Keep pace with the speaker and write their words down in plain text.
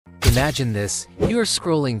Imagine this, you're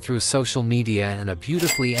scrolling through social media and a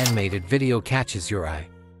beautifully animated video catches your eye.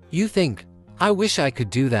 You think, I wish I could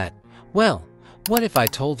do that. Well, what if I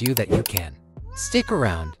told you that you can? Stick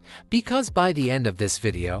around, because by the end of this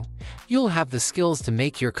video, you'll have the skills to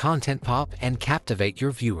make your content pop and captivate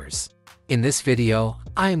your viewers. In this video,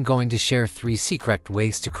 I am going to share 3 secret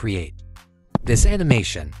ways to create this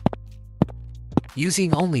animation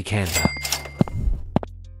using only Canva.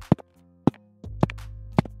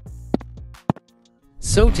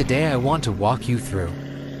 So today I want to walk you through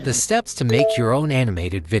the steps to make your own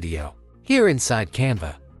animated video here inside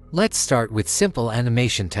Canva. Let's start with simple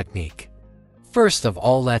animation technique. First of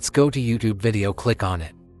all, let's go to YouTube video, click on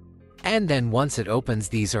it. And then once it opens,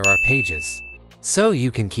 these are our pages. So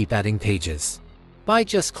you can keep adding pages by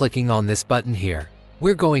just clicking on this button here.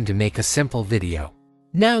 We're going to make a simple video.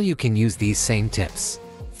 Now you can use these same tips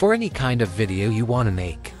for any kind of video you want to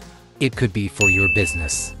make. It could be for your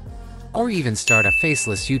business or even start a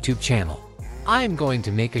faceless YouTube channel. I am going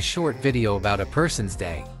to make a short video about a person's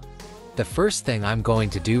day. The first thing I'm going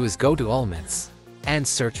to do is go to Elements and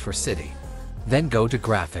search for City. Then go to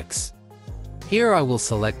Graphics. Here I will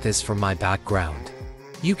select this for my background.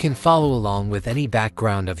 You can follow along with any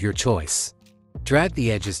background of your choice. Drag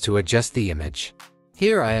the edges to adjust the image.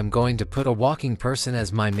 Here I am going to put a walking person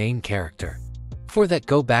as my main character. For that,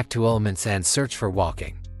 go back to Elements and search for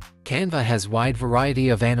walking. Canva has wide variety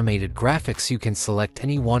of animated graphics. You can select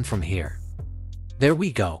any one from here. There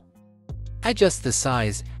we go. Adjust the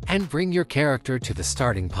size and bring your character to the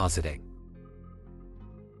starting position.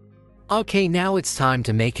 Okay, now it's time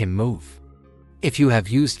to make him move. If you have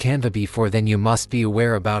used Canva before, then you must be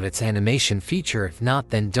aware about its animation feature. If not,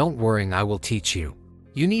 then don't worry, I will teach you.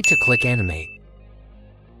 You need to click Animate.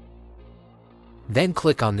 Then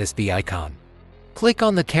click on this B icon. Click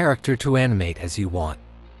on the character to animate as you want.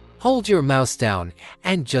 Hold your mouse down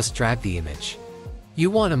and just drag the image.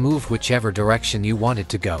 You want to move whichever direction you want it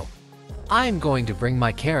to go. I am going to bring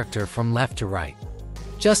my character from left to right.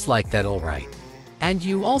 Just like that, alright. And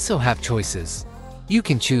you also have choices. You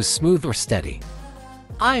can choose smooth or steady.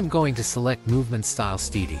 I am going to select movement style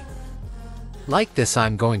steady. Like this,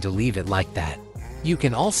 I'm going to leave it like that. You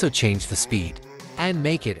can also change the speed and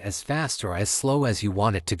make it as fast or as slow as you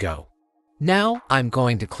want it to go. Now, I'm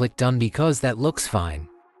going to click done because that looks fine.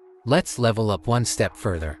 Let's level up one step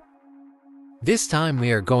further. This time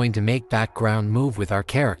we are going to make background move with our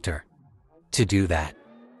character. To do that,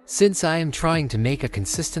 since I am trying to make a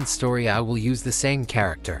consistent story, I will use the same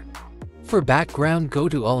character. For background, go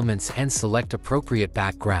to Elements and select appropriate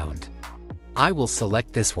background. I will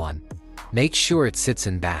select this one. Make sure it sits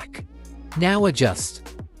in back. Now adjust.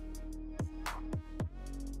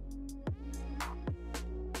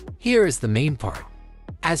 Here is the main part,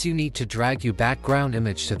 as you need to drag your background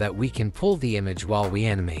image so that we can pull the image while we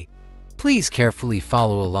animate. Please carefully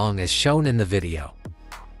follow along as shown in the video.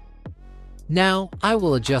 Now, I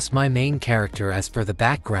will adjust my main character as per the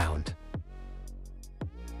background.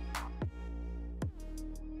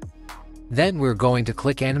 Then we're going to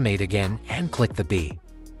click Animate again and click the B.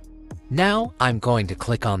 Now, I'm going to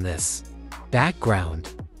click on this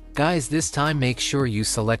background. Guys, this time make sure you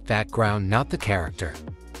select background, not the character.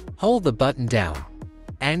 Hold the button down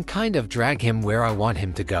and kind of drag him where I want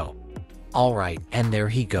him to go. Alright, and there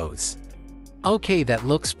he goes. Okay, that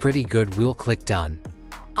looks pretty good. We'll click done.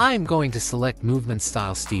 I'm going to select movement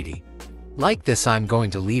style steady. Like this, I'm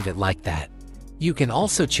going to leave it like that. You can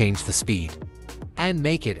also change the speed and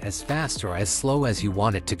make it as fast or as slow as you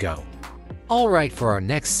want it to go. Alright, for our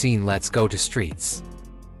next scene, let's go to streets.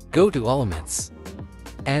 Go to Elements.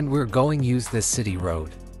 And we're going to use this city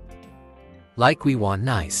road. Like we want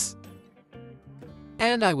nice.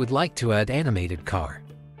 And I would like to add animated car.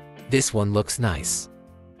 This one looks nice.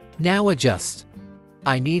 Now adjust.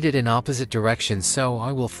 I need it in opposite direction, so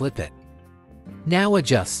I will flip it. Now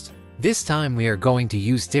adjust. This time we are going to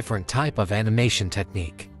use different type of animation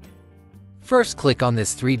technique. First, click on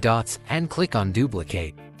this 3 dots and click on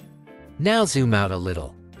duplicate. Now zoom out a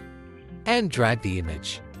little and drag the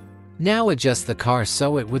image. Now adjust the car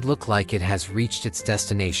so it would look like it has reached its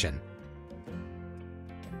destination.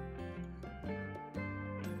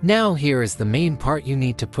 Now here is the main part. You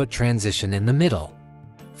need to put transition in the middle.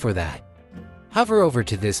 For that, hover over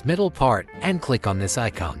to this middle part and click on this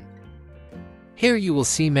icon. Here you will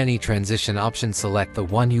see many transition options. Select the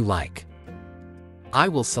one you like. I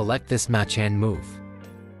will select this match and move.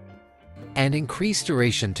 And increase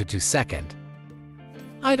duration to 2 seconds.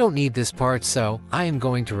 I don't need this part, so I am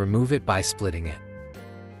going to remove it by splitting it.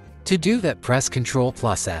 To do that, press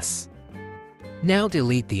Ctrl+S. Now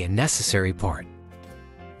delete the unnecessary part.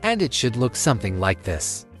 And it should look something like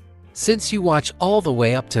this. Since you watch all the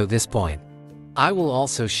way up to this point, I will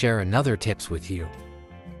also share another tips with you,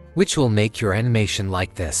 which will make your animation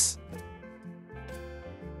like this.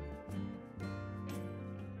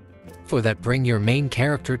 For that, bring your main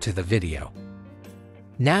character to the video.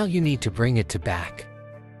 Now you need to bring it to back.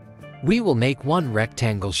 We will make one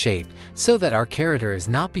rectangle shape so that our character is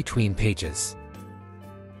not between pages.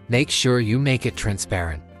 Make sure you make it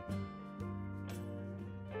transparent.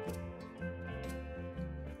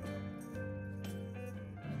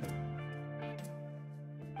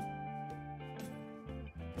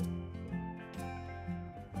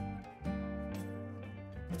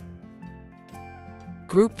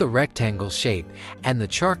 Group the rectangle shape and the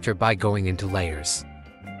character by going into layers.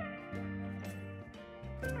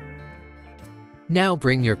 Now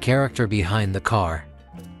bring your character behind the car.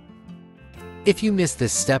 If you miss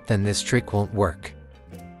this step, then this trick won't work.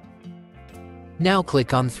 Now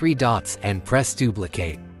click on 3 dots and press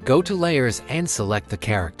duplicate. Go to layers and select the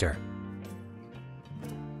character.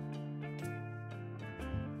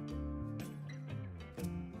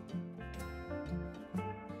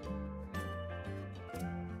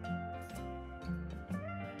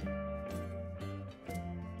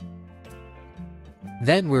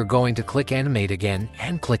 Then we're going to click animate again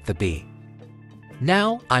and click the B.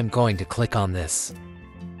 Now I'm going to click on this.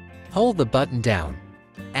 Hold the button down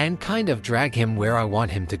and kind of drag him where I want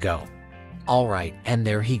him to go. Alright, and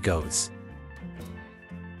there he goes.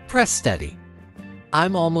 Press steady.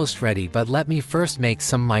 I'm almost ready, but let me first make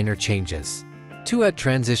some minor changes. To add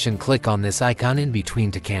transition, click on this icon in between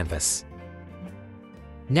to canvas.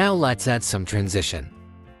 Now let's add some transition.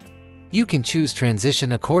 You can choose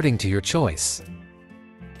transition according to your choice.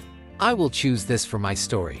 I will choose this for my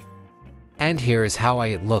story. And here is how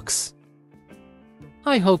it looks.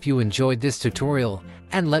 I hope you enjoyed this tutorial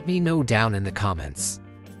and let me know down in the comments.